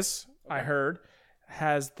Vegas, I heard,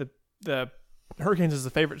 has the Hurricanes as the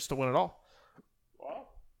favorites to win it all.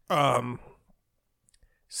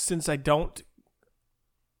 Since I don't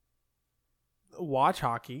watch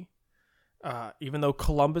hockey, even though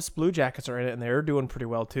Columbus Blue Jackets are in it and they're doing pretty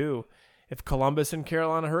well too, if Columbus and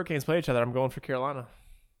Carolina Hurricanes play each other, I'm going for Carolina.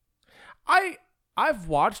 I've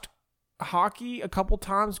watched hockey a couple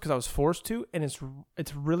times because I was forced to, and it's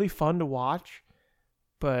really fun to watch,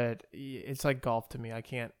 but it's like golf to me. I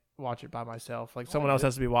can't watch it by myself. Like someone else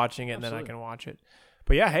has to be watching it, and then I can watch it.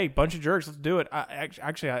 But yeah, hey, bunch of jerks, let's do it.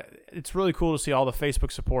 It's really cool to see all the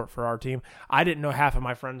Facebook support for our team. I didn't know half of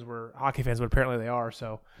my friends were hockey fans, but apparently they are.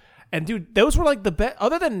 So, and dude, those were like the best.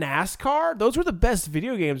 Other than NASCAR, those were the best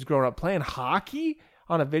video games growing up. Playing hockey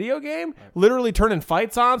on a video game, literally turning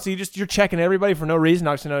fights on. So you're checking everybody for no reason.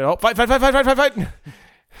 Not just know, fight. Back to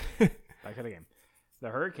the game. The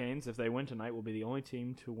Hurricanes, if they win tonight, will be the only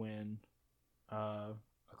team to win a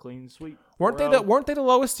clean sweep. Weren't they the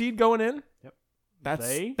lowest seed going in? Yep.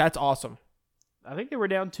 That's awesome. I think they were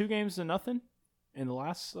down 2-0 in the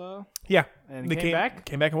last. Yeah, And they came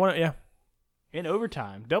back and won it. Yeah, in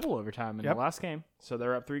overtime, double overtime in Yep. the last game. So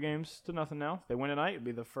they're up 3-0 now. If they win tonight, it'll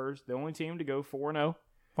be the only team to go 4-0. well,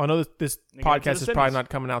 I know this They got to podcast the is probably semis. not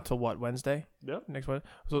coming out till what, Wednesday? Yep. Next one.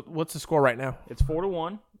 So what's the score right now? It's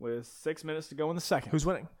 4-1 with 6 minutes to go in the second. Who's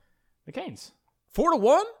winning? the Canes?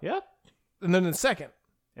 4-1, Yep. and then in the second.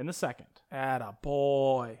 In the second. Atta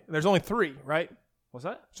boy. There's only 3, right? What's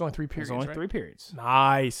that? There's only 3 periods. There's only right? 3 periods.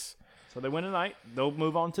 Nice. So they win tonight. They'll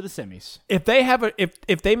move on to the semis. If they have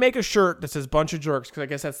if they make a shirt that says "bunch of jerks," because I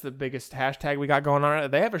guess that's the biggest hashtag we got going on.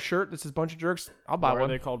 If they have a shirt that says "bunch of jerks," I'll buy Why are one.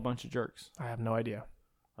 they called bunch of jerks? I have no idea.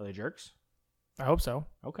 Are they jerks? I hope so.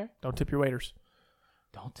 Okay. Don't tip your waiters.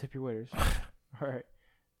 Don't tip your waiters. All right.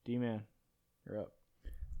 D-Man, you're up.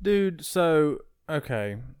 Dude, so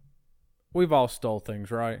okay, we've all stole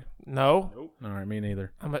things, right? No, All right, me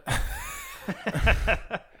neither.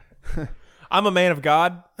 I'm a man of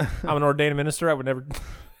God. I'm an ordained minister. I would never.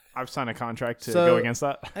 I've signed a contract to So- go against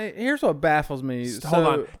that. Hey, here's what baffles me. Hold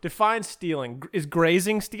on. Define stealing. Is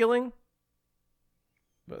grazing stealing?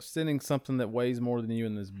 But sending something that weighs more than you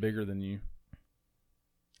and is bigger than you.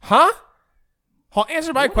 Huh?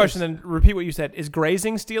 Answer my What question is- and repeat what you said. Is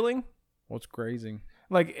grazing stealing? What's grazing?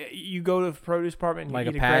 Like you go to the produce department and Like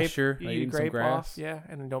you a eat pasture, grape, like you eat a eating some grape grass? off, yeah,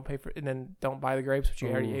 and then don't pay for, and then don't buy the grapes, but you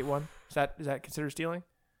already Oof. ate one. Is that considered stealing?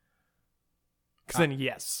 Because then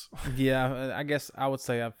yes. Yeah, I guess I would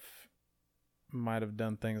say I've might have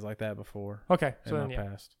done things like that before Okay, in so then my yeah.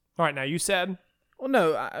 past. All right, now you said Well,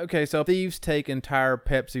 no. Okay, so thieves take entire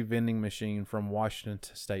Pepsi vending machine from Washington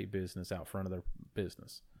State business out front of their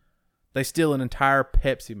business. They steal an entire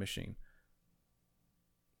Pepsi machine.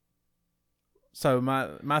 So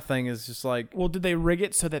my thing is just like, well, did they rig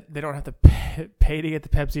it so that they don't have to pay to get the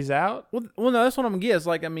Pepsis out? well, no, that's what I'm gonna get. It's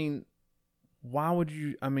like, I mean, why would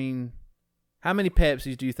you? I mean, how many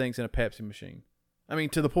Pepsis do you think's in a Pepsi machine? I mean,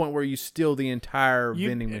 to the point where you steal the entire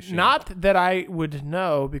vending machine. Not that I would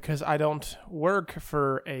know because I don't work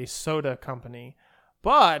for a soda company,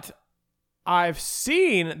 but I've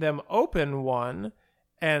seen them open one,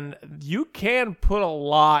 and you can put a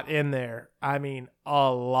lot in there. I mean, a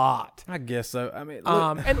lot. I guess so. I mean, look,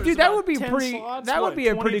 And What dude, is that about would be 10 pretty. slots? That What, would be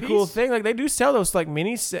a 20 pretty cool piece? thing. Like they do sell those like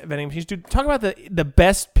mini vending machines. Dude, talk about the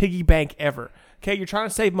best piggy bank ever. Okay, you're trying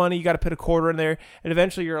to save money. You got to put a quarter in there, and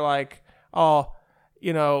eventually you're like, oh,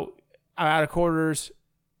 you know, I'm out of quarters.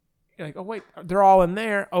 You're like, oh wait, they're all in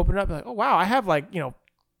there. Open it up. Like, oh wow, I have like, you know,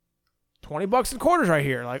 $20 in quarters right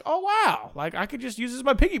here. Like, oh wow, like I could just use this as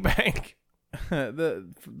my piggy bank.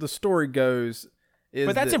 the story goes is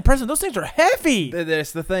But that's that, impressive. Those things are heavy.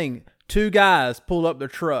 that's the thing. 2 guys pulled up their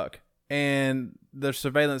truck, and the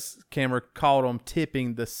surveillance camera caught them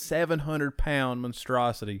tipping the 700-pound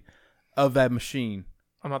monstrosity of that machine.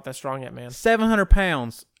 I'm not that strong yet, man. 700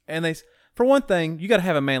 pounds, and for one thing, you got to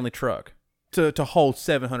have a manly truck to hold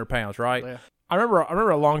 700 pounds, right? Yeah. I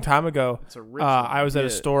remember a long time ago. It's a rich I was at a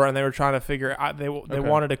Yeah. store and they were trying to figure out. They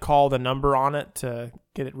wanted to call the number on it to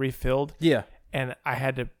get it refilled, Yeah. and I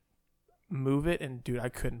had to move it. And dude, I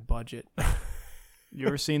couldn't budge it. You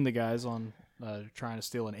ever seen the guys on trying to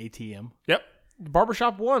steal an ATM? Yep,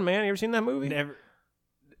 Barbershop 1, man. You ever seen that movie? Never.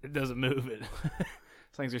 It doesn't move it.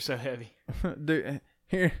 These things are so heavy. Dude,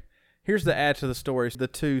 here's the add to the story. The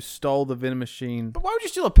 2 stole the vending machine. But why would you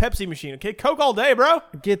steal a Pepsi machine? Okay, Coke all day, bro.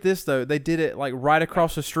 Get this though, they did it like right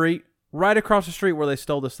across the street. Right across the street where they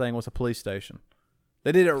stole this thing was a police station.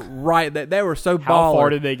 They did it right. They were so baller. How far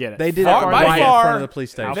did they get it? They did Far- it by right in far, front of the police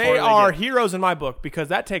station. How far They did they are get? heroes in my book because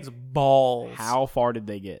that takes balls. How far did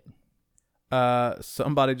they get?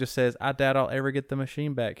 Somebody just says, "I doubt I'll ever get the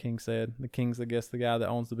machine back." King said. The King's, I guess, the guy that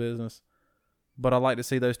owns the business. But I'd like to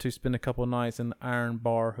see those 2 spend a couple of nights in the Iron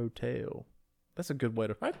Bar Hotel. That's a good way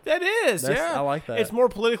to. Right? That is, That's- yeah. I like that. It's more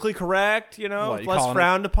politically correct, you know, What, you less calling it-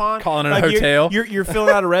 frowned upon. calling it a Like, hotel? You're filling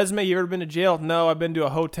out a resume. You ever been to jail? No, I've been to a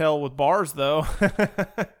hotel with bars though.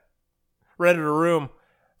 Rented a room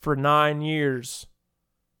for 9 years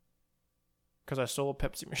because I stole a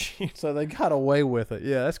Pepsi machine. So they got away with it.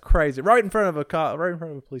 Yeah, that's crazy. Right in front of right in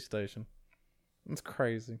front of a police station. That's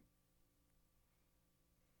crazy.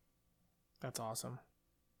 That's awesome.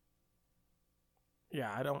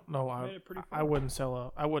 Yeah, I don't know. Made it pretty I fun. wouldn't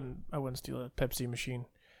sell I wouldn't steal a Pepsi machine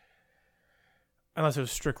unless it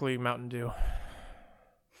was strictly Mountain Dew.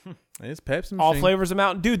 It's Pepsi machine. All flavors of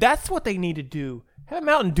Mountain Dew. That's what they need to do. Have a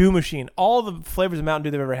Mountain Dew machine. All the flavors of Mountain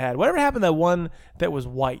Dew they've ever had. Whatever happened to that one that was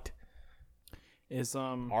white? Is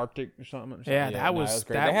Arctic or something. Yeah, that was-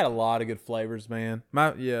 great. that- They had a lot of good flavors, man.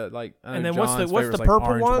 Like I And know then what's John's the favorite's like purple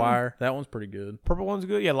Orange one? Wire. That one's pretty good. Purple one's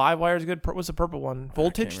good. Yeah, Live Wire is good. What's the purple one?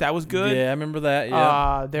 Voltage. That was good. Yeah, I remember that.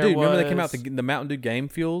 Yeah. There Dude, was. remember they came out the Mountain Dew Game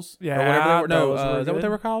Fuels? Yeah, Or whatever they were. No, those were is that what good. they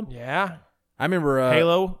were called? Yeah. I remember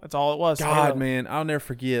Halo. That's all it was. God, Halo. man, I'll never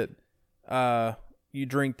forget. You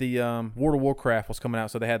drink the World of Warcraft was coming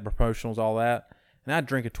out, so they had promotionals, all that, and I'd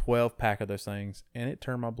drink a 12-pack of those things, and it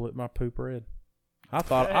turned my poop red. I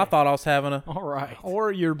thought I was having a. all right.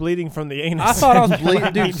 Or you're bleeding from the anus. I thought I was and you might bleeding,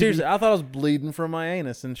 need dude. to Seriously, be- I thought I was bleeding from my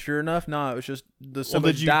anus, and sure enough, no, it was just the so Well,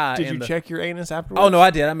 much did you dye. did in you the- check your anus afterwards? Oh no,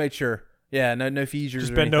 I did. I made sure. Yeah, no features.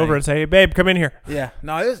 Just or bend anything. over and say, "Hey, babe, come in here. Yeah,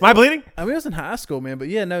 no, it was. Am I bleeding? I mean, it was in high school, man. But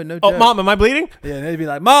yeah, no Oh, joke. mom, am I bleeding?" Yeah, and they'd be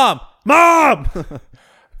like, "Mom."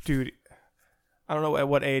 Dude, I don't know at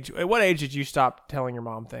what age. At what age did you stop telling your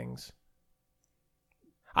mom things?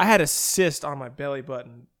 I had a cyst on my belly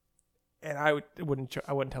button, and I wouldn't tell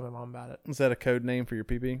my mom about it. Is that a code name for your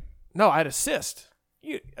pee-pee? No, I had a cyst.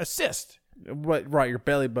 A cyst. Right, your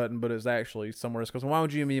belly button, but it's actually somewhere else. Because why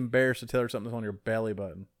would you be embarrassed to tell her something's on your belly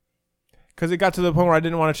button? Because it got to the point where I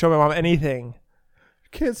didn't want to show my mom anything.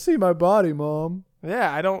 Can't see my body, Mom.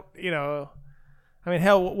 Yeah, I don't. I mean,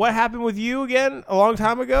 hell, what happened with you again a long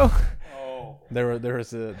time ago? There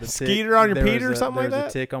was the Skeeter on your there Peter was or something like there that?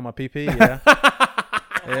 was a tick on my pee-pee, yeah.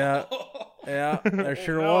 Yeah, there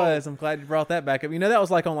sure was. I'm glad you brought that back up. That was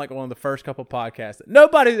like on one of the first couple podcasts that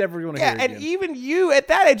nobody's ever going to Yeah, hear and again. even you at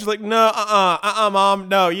that age was like, no, mom,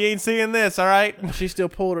 no, you ain't seeing this, all right? She still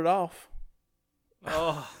pulled it off.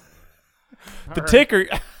 The ticker.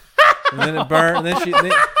 And then it burned, and then she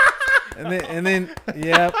and then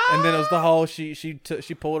it was the whole she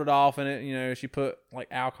pulled it off, and it she put like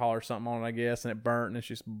alcohol or something on it, I guess, and it burnt, and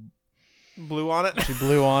she Blew on it.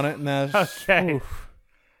 blew on it, and that was, Okay. oof,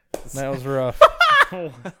 that was rough.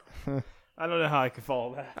 I don't know how I could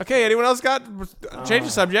follow that. Okay, anyone else got change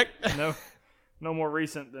the subject? No more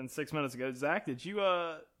recent than 6 minutes ago. Zach, do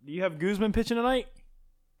you have Guzman pitching tonight?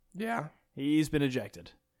 Yeah. He's been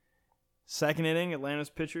ejected. Second inning, Atlanta's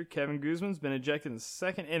pitcher Kevin Guzman's been ejected in the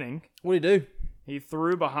second inning. What do you do? He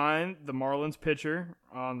threw behind the Marlins pitcher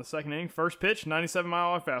on the second inning. First pitch,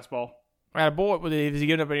 97-mile-an-hour fastball. Boy, has he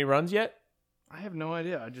given up any runs yet? I have no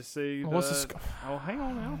idea. I just see. What's the sc- Oh, hang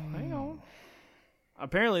on now. Hang on.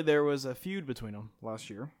 Apparently, there was a feud between them last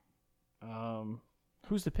year.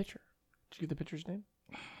 Who's the pitcher? Did you get the pitcher's name?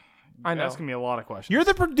 I know. Asking me a lot of questions. You're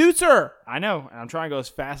the producer. I know. And I'm trying to go as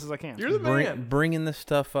fast as I can. You're the man. Bringing this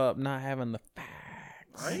stuff up, not having the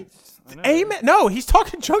facts. right. I know. Amen. No, he's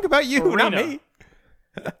talking junk about you, not Arena. me.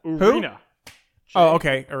 Arena. Oh,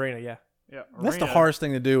 okay. Arena, yeah. Yeah, That's the arena. hardest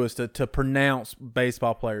thing to do is to pronounce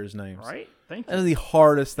baseball players' names. Right? Thank you. That is the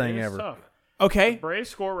hardest It thing is ever. tough. Okay. Braves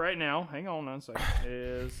score right now. Hang on 1 second.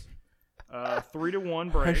 Is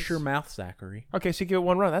 3-1 Braves. Hush your mouth, Zachary. Okay, so you give it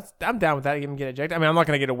 1 run. I'm down with that. Give him get ejected. I mean, I'm not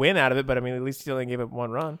going to get a win out of it, but I mean, at least he only gave it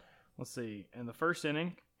 1 run. Let's see. In the first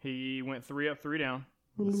inning, he went 3 up, 3 down.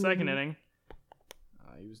 In the second inning,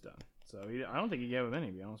 he was done. So I don't think he gave him any,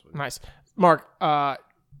 to be honest with you. Nice, Mark. Don't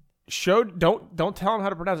tell him how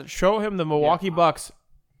to pronounce it. Show him the Milwaukee Bucks.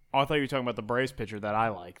 Oh, I thought you were talking about the Braves pitcher that I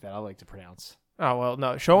like to pronounce. Oh well,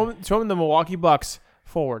 no. Show him the Milwaukee Bucks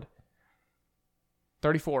forward.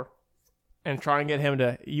 34, and try and get him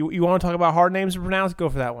to. You want to talk about hard names to pronounce? Go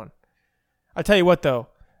for that one. I tell you what though,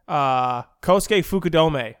 Kosuke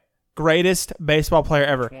Fukudome, greatest baseball player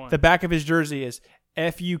ever. Which one? The back of his jersey is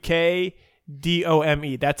Fukdome.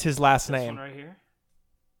 That's his last This name. one right here?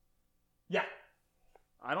 Yeah.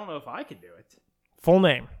 I don't know if I could do it. Full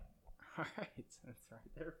name. All right. That's right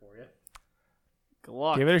there for you. Good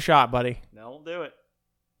luck. Give it a shot, buddy. No, don't do it.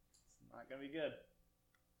 It's not going to be good.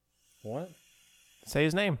 What? Say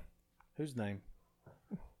his name. Whose name?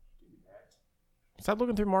 Stop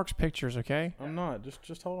looking through Mark's pictures, okay? I'm not.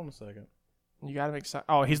 Just hold on a second. You got to make.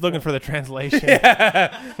 Oh, he's looking for the translation.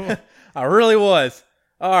 I really was.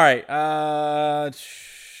 All right.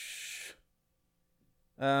 It's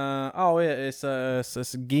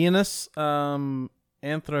Guinness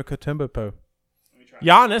Anthracotumbo.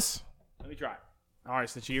 Giannis. Let me try. All right,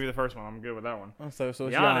 since you gave me the first one, I'm good with that one. Oh, so it's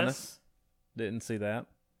Giannis. Giannis. Didn't see that.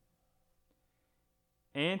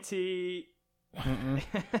 Anti. Anto.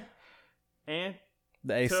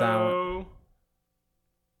 The A silent.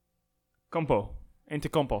 Compo.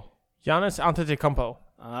 Antecompo. Giannis Antetokounmpo.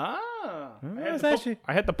 Ah. It's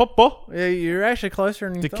I had the popo. Yeah, you're actually closer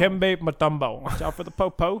than you thought. Dikembe Mutombo. Watch out for the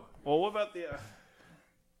popo. Well, what about the...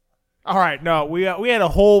 All right, no, we had a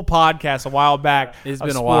whole podcast a while back. It's of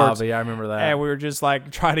been a while, sports, but yeah, I remember that. and we were just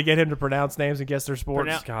like trying to get him to pronounce names and guess their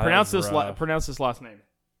sports. God, pronounce that was this. rough. Pronounce this last name.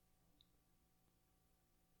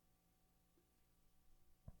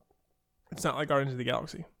 It's not like Guardians of the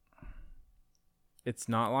Galaxy. It's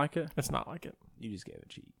not like it? It's not like it. You just gave it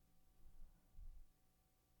cheat.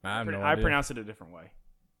 I have no I idea. pronounce it a different way.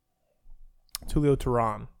 Tulio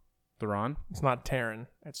Tehran. Theron? It's not Terran.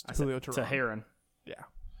 It's Tulio It's a Tehran. heron. Yeah.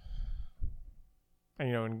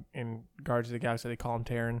 And in Guardians of the Galaxy, they call him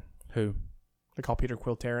Terran. Who? They call Peter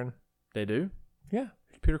Quill Terran. They do? Yeah.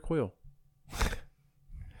 Peter Quill.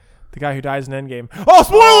 The guy who dies in Endgame. Oh,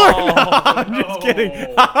 spoiler! No, I'm just kidding.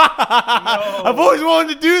 I've always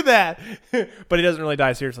wanted to do that. But he doesn't really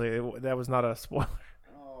die, seriously. That was not a spoiler.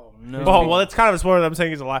 Oh, no. Oh, well, it's kind of a spoiler. I'm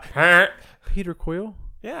saying he's alive. Peter Quill?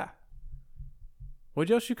 Yeah. What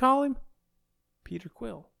else you call him? Peter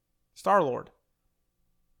Quill. Star-Lord.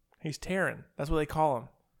 He's Terran. That's what they call him.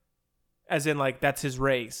 As in, like, that's his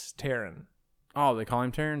race, Terran. Oh, they call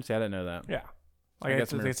him Terran? See, I didn't know that. Yeah. I Like,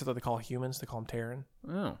 guess that's what they call humans. They call him Terran.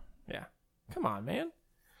 Oh. Yeah. Come on, man.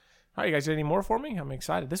 All right, you guys got any more for me? I'm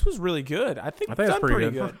excited. This was really good. I think I it's think done it's pretty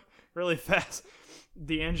pretty good. good. Really fast.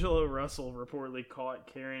 D'Angelo Russell reportedly caught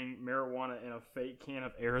carrying marijuana in a fake can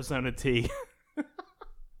of Arizona tea.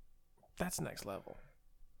 That's next level.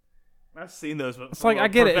 I've seen those. But It's like, I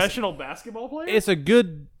get it. Professional basketball player. It's a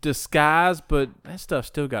good disguise, but that stuff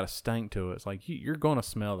still got a stank to it. It's like you're going to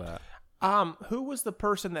smell that. Who was the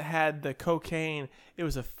person that had the cocaine? It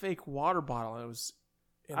was a fake water bottle. And it was.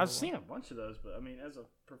 I've seen a bunch of those, but I mean, as a was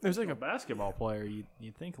like professional a- basketball player,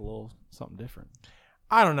 you'd think a little something different.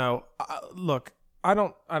 I don't know. Look, I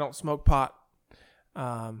don't smoke pot.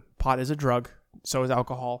 Pot is a drug. So is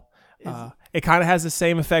alcohol. It kind of has the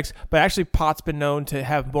same effects, but actually, pot's been known to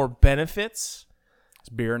have more benefits. It's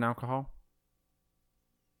beer and alcohol.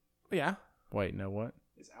 Yeah, Wait, no, what?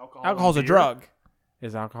 Is alcohol? alcohol's a beer? drug.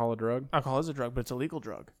 Is alcohol a drug? Alcohol is a drug, but it's a legal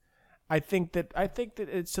drug. I think that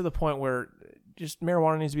it's to the point where just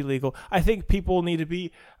marijuana needs to be legal. I think people need to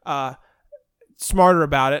be smarter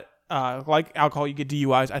about it. Like alcohol, you get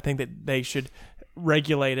DUIs. I think that they should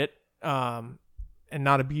regulate it and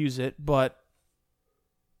not abuse it. But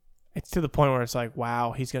it's to the point where it's like,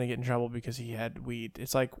 wow, he's gonna get in trouble because he had weed.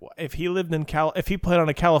 It's like if he lived in if he played on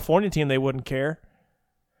a California team, they wouldn't care.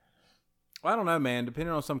 Well, I don't know, man.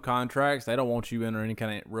 Depending on some contracts, they don't want you under any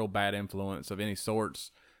kind of real bad influence of any sorts,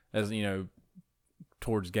 as you know,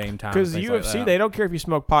 towards game time. Because Because UFC, they don't care if you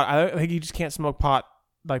smoke pot. I think you just can't smoke pot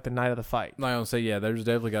like the night of the fight. Like I don't say, yeah. There's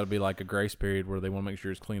definitely got to be like a grace period where they want to make sure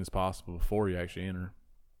it's clean as possible before you actually enter.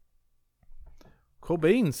 Cool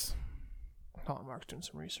beans. Oh, Mark's doing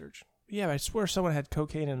some research. Yeah, I swear someone had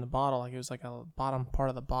cocaine in the bottle. Like it was like a bottom part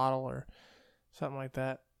of the bottle or something like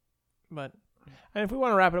that. But And if we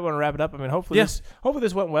want to wrap it up, I mean, hopefully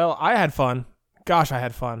this went well. I had fun. Gosh, I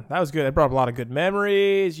had fun. That was good. It brought up a lot of good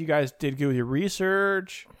memories. You guys did good with your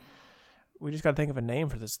research. We just got to think of a name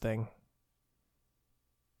for this thing.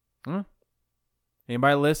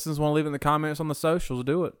 Anybody listens want to leave it in the comments on the socials,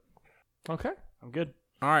 do it. Okay. I'm good.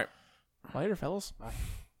 All right. Later, fellas. Bye.